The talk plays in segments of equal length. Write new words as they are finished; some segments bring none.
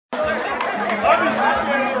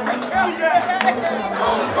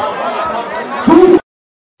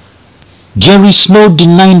There is no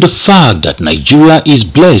denying the fact that Nigeria is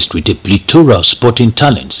blessed with a plethora of sporting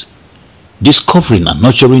talents. Discovering and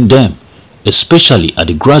nurturing them, especially at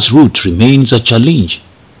the grassroots, remains a challenge.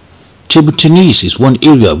 Table tennis is one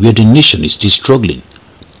area where the nation is still struggling,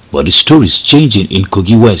 but the story is changing in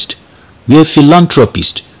Kogi West, where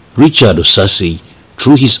philanthropist Richard Osaseyi,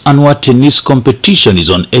 through his annual tennis competition, is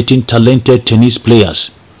unearthing talented tennis players.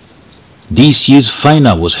 This year's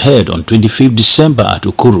final was held on 25th December at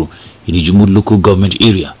Okoro in the Ijumu local government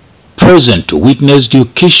area. Present to witness the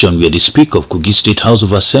occasion were the Speaker of Kogi State House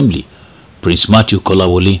of Assembly, Prince Matthew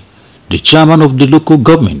Kolawole, the Chairman of the local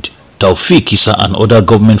government, Taufik Issa, and other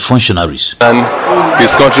government functionaries. And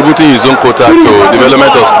he's contributing his own quota to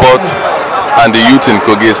development of sports and the youth in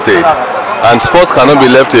Kogi State. And sports cannot be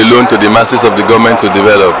left alone to the masses of the government to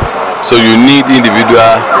develop. So you need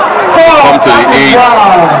individuals to come to the aid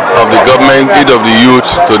of the government, aid of the youth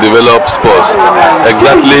to develop sports.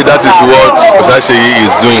 Exactly, that is what Osaseyi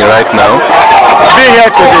is doing right now. Be here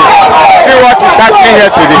today. See what is happening here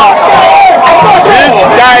today. This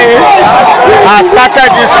guy has started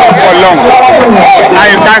this thing for long, and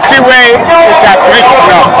you can see where it has reached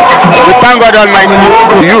now. We thank God Almighty.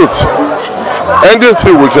 Youth,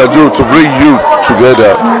 anything we can do to bring youth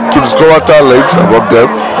together, to discover talent among them,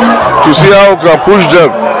 to see how we can push them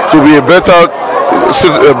to be a better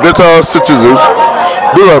citizens.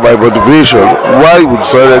 Those are my motivation why we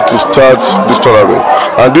decided to start this tournament,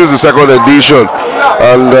 and this is the second edition.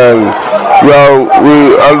 And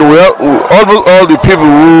almost all the people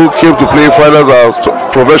who came to play finals are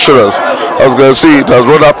professionals. As you can see, it has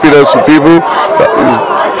brought happiness to people.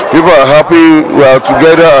 People are happy, we are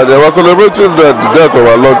together, and they were celebrating the death of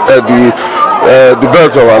our Lord, the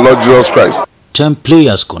birth of our Lord Jesus Christ. 10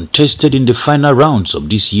 players contested in the final rounds of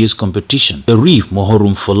this year's competition. Arif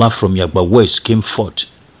Mohorum Fola from Yagba West came fourth.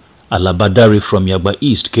 Alabadari from Yagba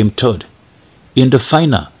East came third. In the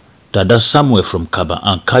final, Dada Samuel from Kaba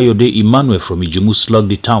and Kayode Emmanuel from Ijumu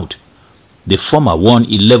slugged it out. The former won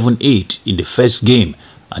 11-8 in the first game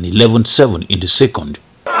and 11-7 in the second.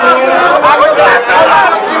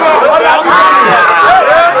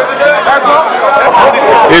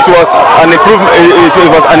 It was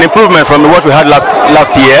an improvement from what we had last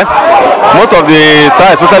year. Most of the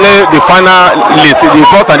stars, especially the finalists, the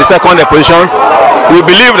first and the second position, we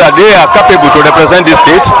believe that they are capable to represent this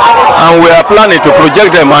state, and we are planning to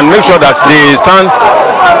project them and make sure that they stand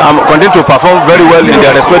continue to perform very well in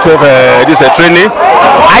their respective training.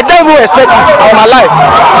 I don't even expect it in my life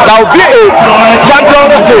that will be a champion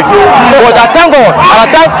today, but I thank God and I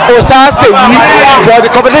thank Osaseyi for the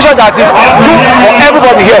competition that is good for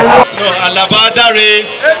everybody here. No, Alabadare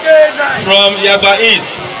from Yagba East,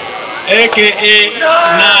 aka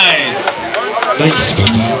Nice. Thanks,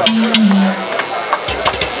 Papa.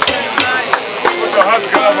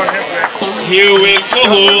 He will go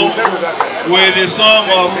home with a sum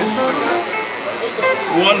of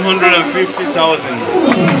 150,000.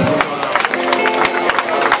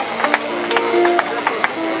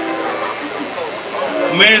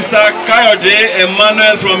 Mr. Kayode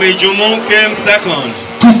Emmanuel from Ijumu came second.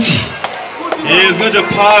 He is going to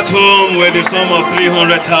part home with a sum of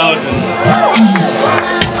 300,000.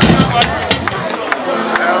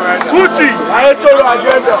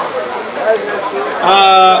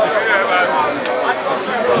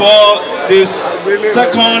 For this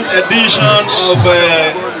second edition of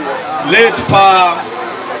late Pa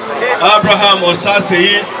Abraham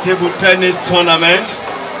Osaseyi Table Tennis Tournament,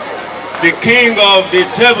 the king of the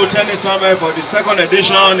table tennis tournament for the second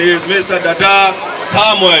edition is Mr. Dada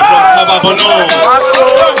Samuel from Kababono,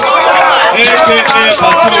 aka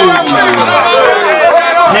Patou.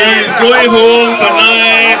 He is going home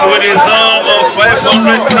tonight with a sum of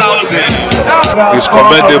 500,000. It's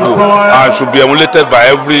commendable and should be emulated by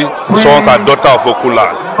every son and daughter of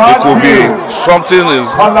Okula. It could be something in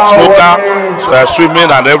snooker, swimming,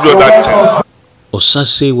 and every other thing.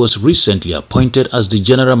 Osaseyi was recently appointed as the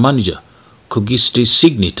general manager, Kogi State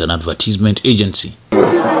Signet and Advertisement Agency.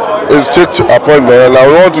 A state appointment, and I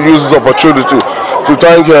want to use this opportunity to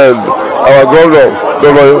thank our governor.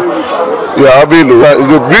 Yeah, it's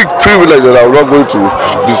a big privilege that I'm not going to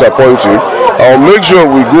disappoint you. I'll make sure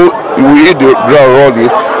we hit the ground running,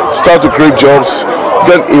 start to create jobs,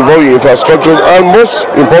 get involved in infrastructures, and most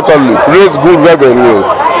importantly, raise good revenue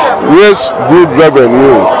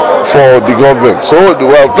for the government. So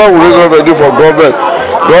after we raise revenue for government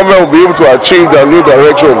will be able to achieve their new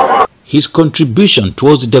direction. His contribution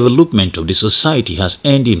towards the development of the society has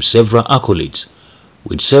earned him several accolades,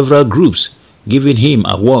 with several groups giving him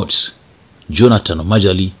awards. Jonathan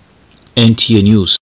Omajali, NTA News.